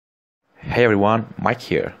Hey everyone, Mike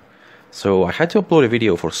here. So I had to upload a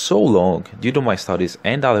video for so long due to my studies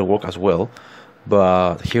and other work as well,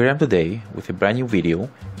 but here I am today with a brand new video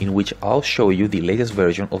in which I'll show you the latest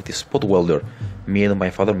version of the spot welder me and my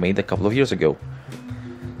father made a couple of years ago.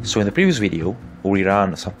 So in the previous video, we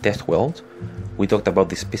ran some test welds, we talked about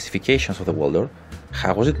the specifications of the welder,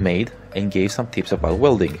 how was it made, and gave some tips about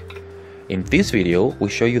welding. In this video, we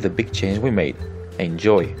show you the big change we made.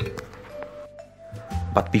 Enjoy!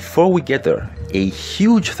 But before we get there, a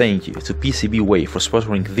huge thank you to PCBWay for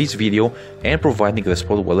sponsoring this video and providing the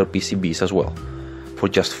spot welder PCBs as well. For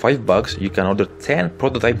just $5 you can order 10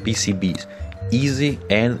 prototype PCBs, easy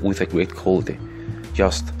and with a great quality.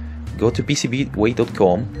 Just go to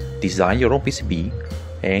PCBWay.com, design your own PCB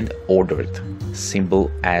and order it.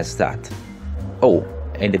 Simple as that. Oh,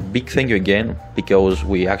 and a big thank you again because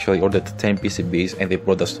we actually ordered 10 PCBs and they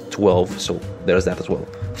brought us 12, so there's that as well.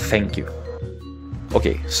 Thank you.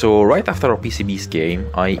 Okay, so right after our PCBs came,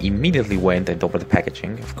 I immediately went and opened the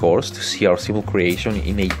packaging, of course, to see our simple creation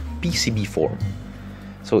in a PCB form.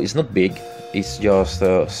 So it's not big, it's just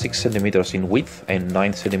 6 centimeters in width and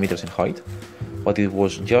 9 centimeters in height, but it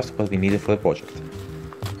was just what we needed for the project.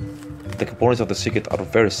 The components of the circuit are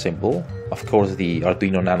very simple. Of course, the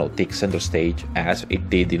Arduino Nano takes center stage as it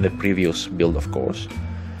did in the previous build, of course.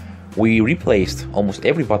 We replaced almost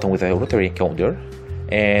every button with a rotary encoder,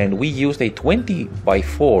 and we used a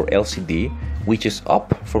 20x4 LCD, which is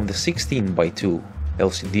up from the 16x2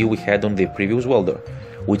 LCD we had on the previous welder,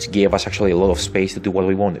 which gave us actually a lot of space to do what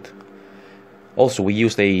we wanted. Also, we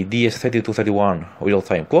used a DS3231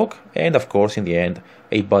 real-time clock, and of course in the end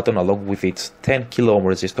a button along with its 10 kilo ohm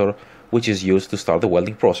resistor, which is used to start the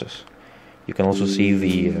welding process. You can also see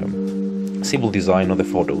the simple design on the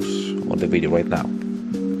photos on the video right now.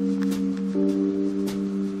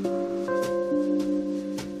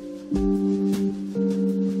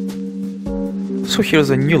 So here's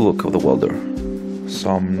a new look of the welder.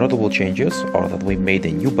 Some notable changes are that we made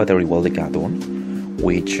a new battery welding add-on,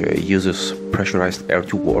 which uses pressurized air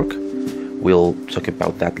to work. We'll talk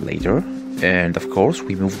about that later. And of course,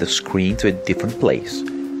 we moved the screen to a different place.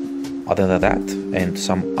 Other than that, and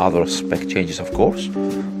some other spec changes of course,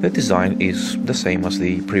 the design is the same as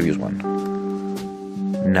the previous one.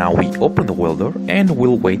 Now we open the welder and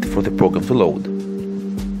we'll wait for the program to load.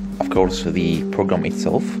 Of course, the program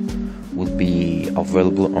itself will be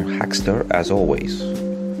available on Hackster as always.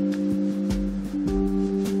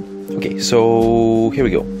 Okay, so here we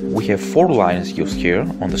go. We have 4 lines used here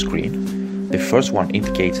on the screen. The first one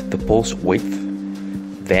indicates the pulse width.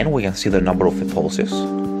 Then we can see the number of the pulses.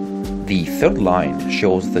 The third line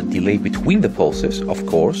shows the delay between the pulses, of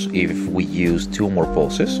course, if we use 2 more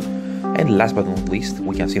pulses. And last but not least,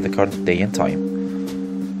 we can see the current day and time.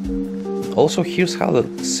 Also, here's how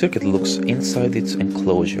the circuit looks inside its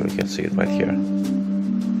enclosure. You can see it right here.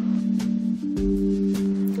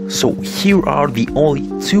 So here are the only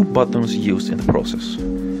 2 buttons used in the process.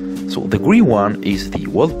 So the green one is the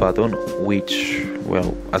weld button, which,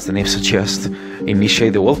 well, as the name suggests,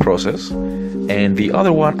 initiate the weld process. And the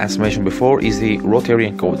other one, as mentioned before, is the rotary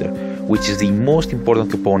encoder, which is the most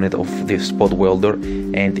important component of the spot welder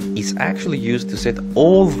and is actually used to set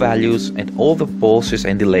all values and all the pulses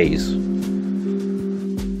and delays.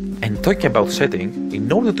 And talking about setting,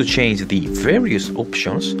 in order to change the various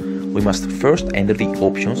options, we must first enter the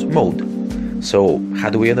options mode. So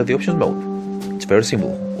how do we enter the options mode? It's very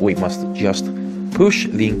simple. We must just push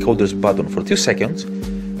the encoder's button for 2 seconds.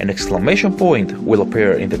 An exclamation point will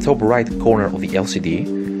appear in the top right corner of the LCD,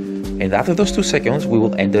 and after those 2 seconds we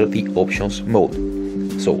will enter the options mode.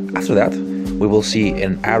 So after that we will see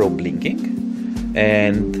an arrow blinking,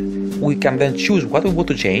 and we can then choose what we want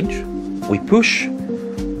to change. We push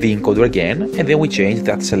the encoder again, and then we change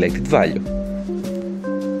that selected value.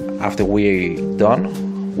 After we're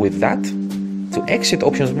done with that, to exit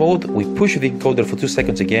options mode, we push the encoder for 2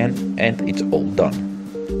 seconds again, and it's all done.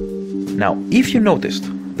 Now, if you noticed,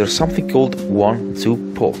 there's something called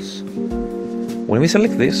 1-2 pulse. When we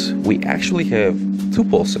select this, we actually have 2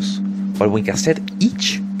 pulses, but we can set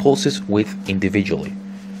each pulse's width individually.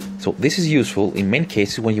 So this is useful in many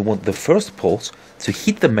cases when you want the first pulse to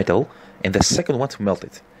hit the metal and the second one to melt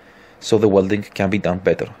it, so the welding can be done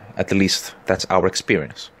better. At least that's our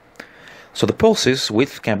experience. So the pulses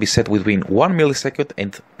width can be set between 1 millisecond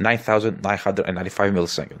and 9,995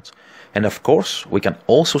 milliseconds. And of course, we can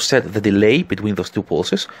also set the delay between those 2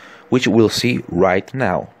 pulses, which we'll see right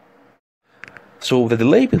now. So the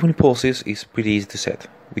delay between pulses is pretty easy to set.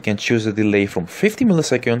 We can choose a delay from 50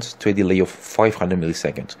 milliseconds to a delay of 500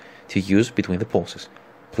 milliseconds to use between the pulses.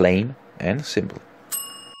 Plain and simple.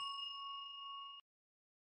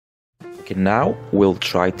 Okay, now we'll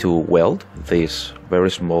try to weld this very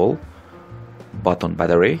small button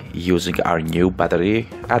battery using our new battery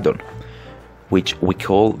add-on, which we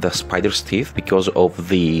call the spider's teeth because of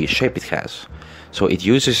the shape it has. So it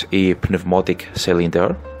uses a pneumatic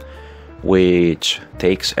cylinder which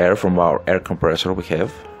takes air from our air compressor we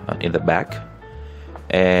have in the back,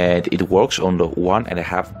 and it works on the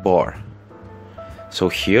 1.5 bar. So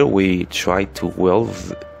here we try to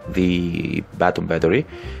weld the button battery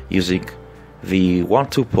using the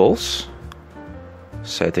 1-2 pulse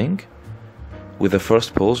setting, with the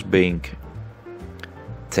first pulse being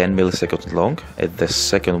 10 milliseconds long and the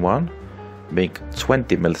second one being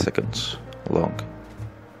 20 milliseconds long.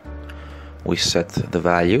 We set the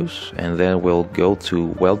values and then we'll go to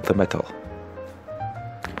weld the metal.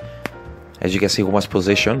 As you can see, we must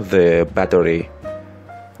position the battery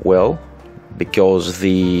well, because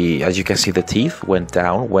as you can see, the teeth went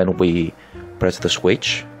down when we press the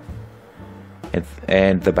switch,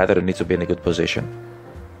 and the battery needs to be in a good position,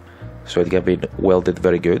 so it can be welded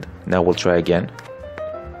very good. Now we'll try again,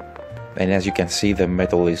 and as you can see, the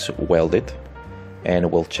metal is welded,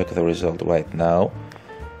 and we'll check the result right now.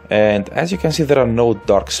 And as you can see, there are no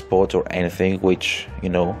dark spots or anything, which, you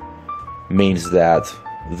know, means that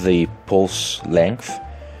the pulse length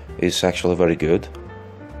is actually very good.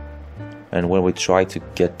 And when we try to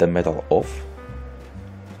get the metal off,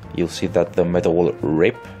 you'll see that the metal will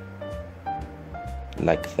rip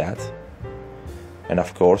like that. And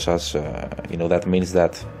of course, as you know, that means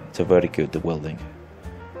that it's a very good welding.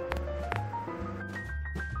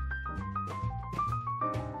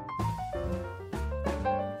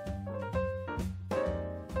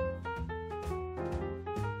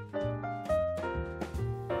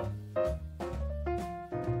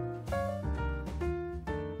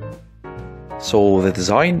 So the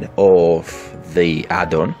design of the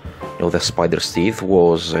add-on, you know, the spider's teeth,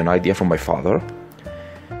 was an idea from my father,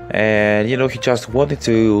 and you know, he just wanted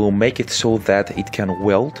to make it so that it can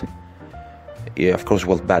weld, of course,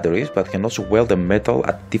 weld batteries, but can also weld the metal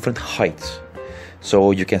at different heights.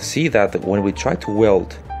 So you can see that when we try to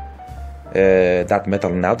weld that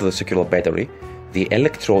metal now to the circular battery, the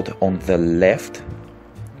electrode on the left,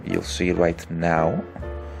 you'll see right now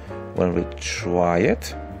when we try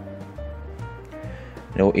it,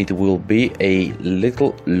 you know, it will be a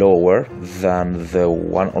little lower than the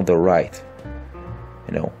one on the right,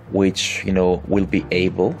 you know, which, you know, will be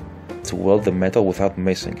able to weld the metal without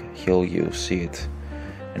missing. Here you see it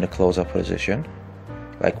in a close-up position,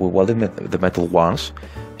 like we welded the metal once,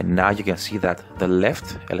 and now you can see that the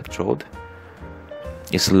left electrode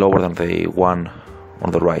is lower than the one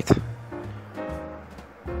on the right,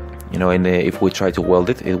 you know, and if we try to weld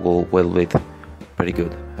it, it will weld it pretty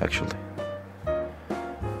good actually.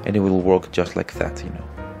 And it will work just like that, you know.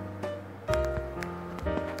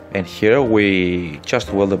 And here we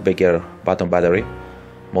just weld a bigger button battery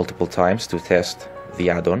multiple times to test the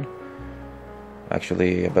add-on.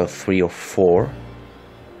 Actually about 3 or 4,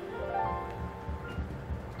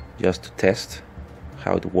 just to test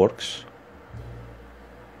how it works.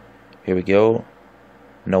 Here we go,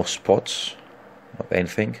 no spots, not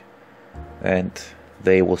anything, and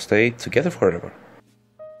they will stay together forever.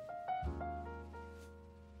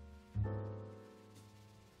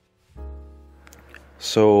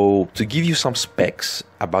 So to give you some specs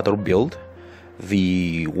about our build,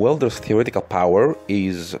 the welder's theoretical power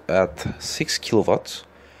is at 6 kilowatts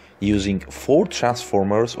using 4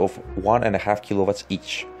 transformers of 1.5 kilowatts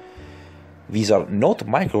each. These are not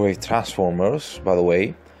microwave transformers, by the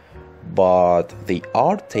way, but they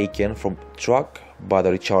are taken from truck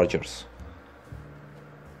battery chargers.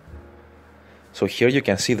 So here you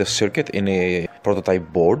can see the circuit in a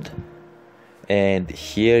prototype board. And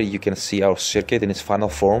here you can see our circuit in its final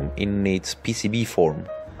form, in its PCB form.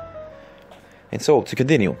 And so, to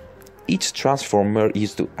continue, each transformer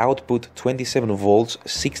is to output 27 volts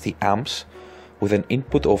 60 amps with an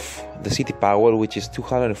input of the city power, which is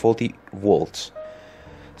 240 volts.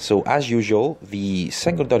 So as usual, the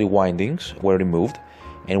secondary windings were removed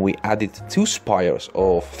and we added 2 spires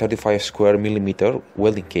of 35 square millimeter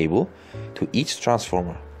welding cable to each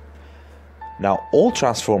transformer. Now all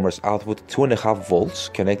transformers output 2.5 volts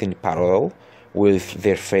connecting in parallel, with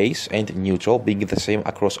their phase and neutral being the same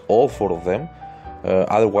across all 4 of them,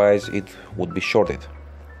 otherwise it would be shorted.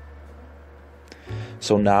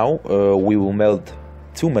 So now we will melt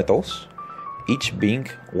 2 metals, each being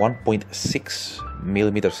 1.6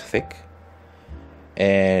 millimeters thick,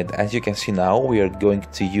 and as you can see now we are going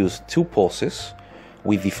to use 2 pulses,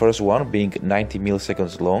 with the first one being 90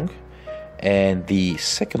 milliseconds long and the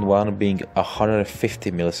second one being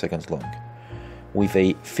 150 milliseconds long, with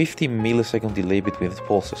a 50 millisecond delay between the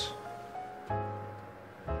pulses.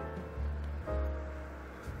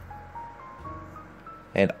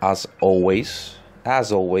 And as always,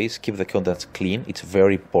 keep the contacts clean. It's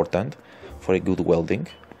very important for a good welding.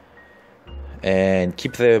 And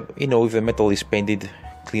keep the, if the metal is painted,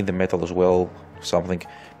 clean the metal as well. Something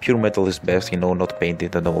pure metal is best, not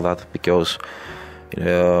painted and all that, because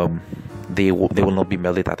they will not be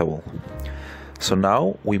melted at all. So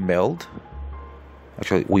now we meld.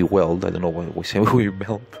 Actually, we weld. I don't know why we say we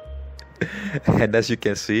meld. And as you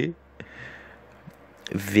can see,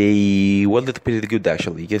 they welded pretty good.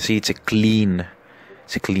 Actually, you can see it's a clean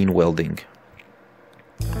welding.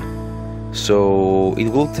 So it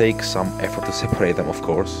will take some effort to separate them, of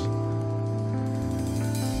course.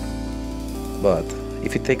 But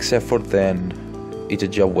if it takes effort, then it's a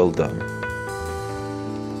job well done.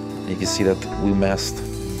 You can see that we must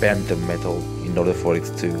bend the metal in order for it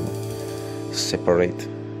to separate.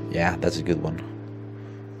 Yeah, that's a good one.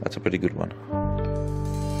 That's a pretty good one.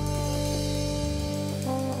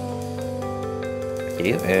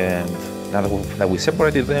 Okay, and now that we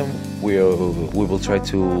separated them, we will try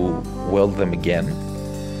to weld them again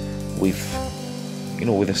with,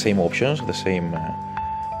 with the same options, the same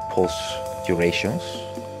pulse durations.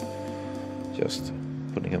 Just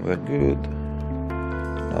putting them there good.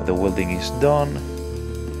 Now the welding is done,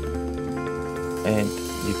 and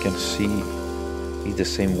you can see it's the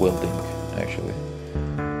same welding actually,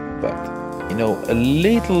 but a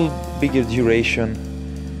little bigger duration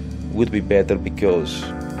would be better, because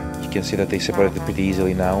you can see that they separated pretty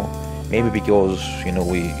easily now. Maybe because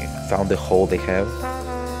we found the hole they have,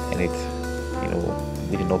 and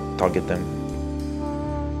we did not target them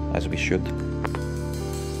as we should.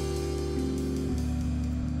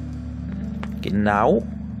 Okay, now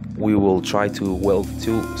we will try to weld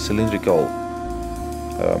two cylindrical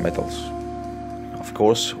metals. Of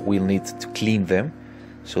course, we'll need to clean them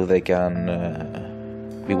so they can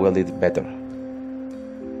be welded better.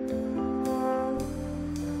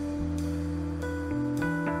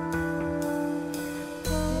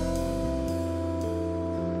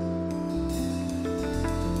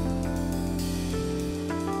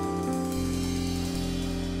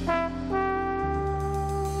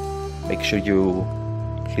 Make sure you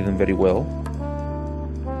clean them very well.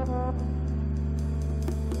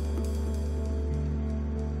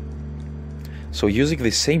 So using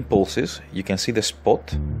the same pulses, you can see the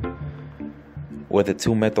spot where the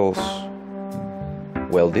two metals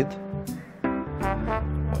welded.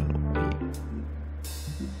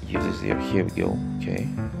 Use this here. Here we go. Okay.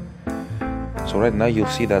 So right now you'll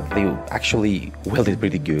see that they actually welded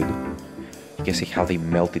pretty good. You can see how they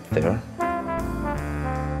melted there.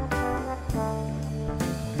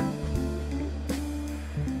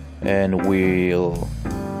 And we'll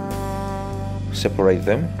separate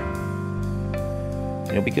them,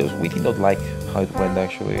 because we did not like how it went.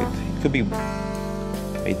 Actually, it could be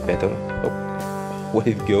made better. Oh, where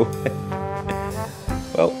did it go?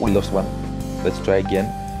 Well, we lost one. Let's try again.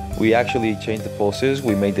 We actually changed the pulses.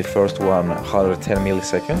 We made the first one 110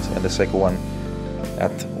 milliseconds and the second one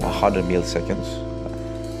at 100 milliseconds,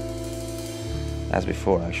 as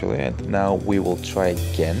before actually. And now we will try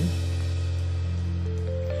again.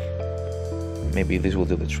 Maybe this will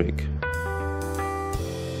do the trick.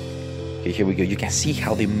 Okay, here we go. You can see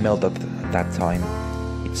how they melt at that time.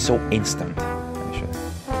 It's so instant, actually.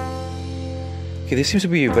 Okay, this seems to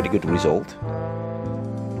be a very good result.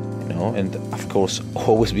 And of course,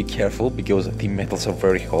 always be careful, because the metals are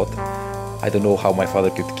very hot. I don't know how my father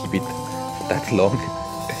could keep it for that long.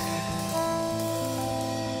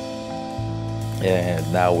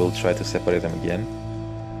 And now we'll try to separate them again.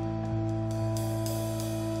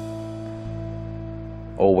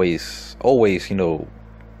 Always,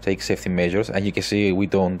 take safety measures, and you can see we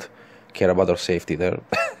don't care about our safety there.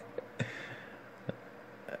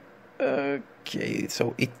 Okay,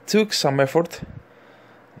 so it took some effort,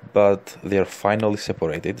 but they're finally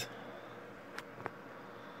separated.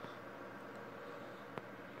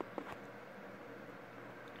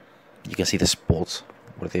 You can see the spots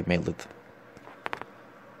where they melted.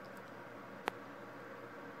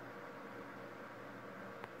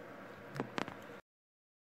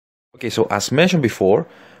 Okay, so as mentioned before,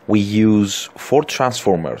 we use 4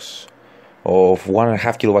 transformers of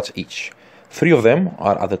 1.5 kilowatts each. 3 of them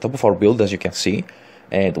are at the top of our build, as you can see,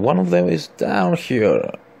 and one of them is down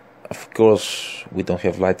here. Of course, we don't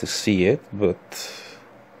have light to see it, but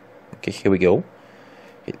okay, here we go.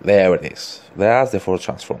 Okay, there it is. That's the 4th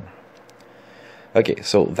transformer. Okay,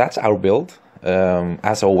 so that's our build.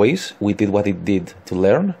 As always, we did what it did to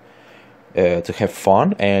learn, to have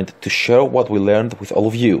fun, and to share what we learned with all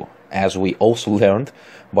of you, as we also learned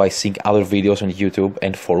by seeing other videos on YouTube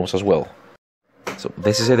and forums as well. So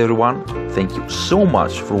this is it, everyone. Thank you so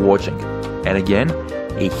much for watching. And again,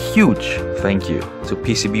 a huge thank you to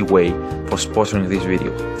PCB Way for sponsoring this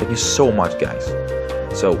video. Thank you so much, guys.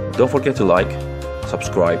 So don't forget to like,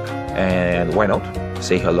 subscribe, and why not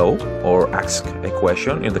say hello or ask a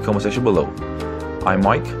question in the comment section below. I'm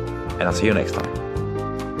Mike, and I'll see you next time.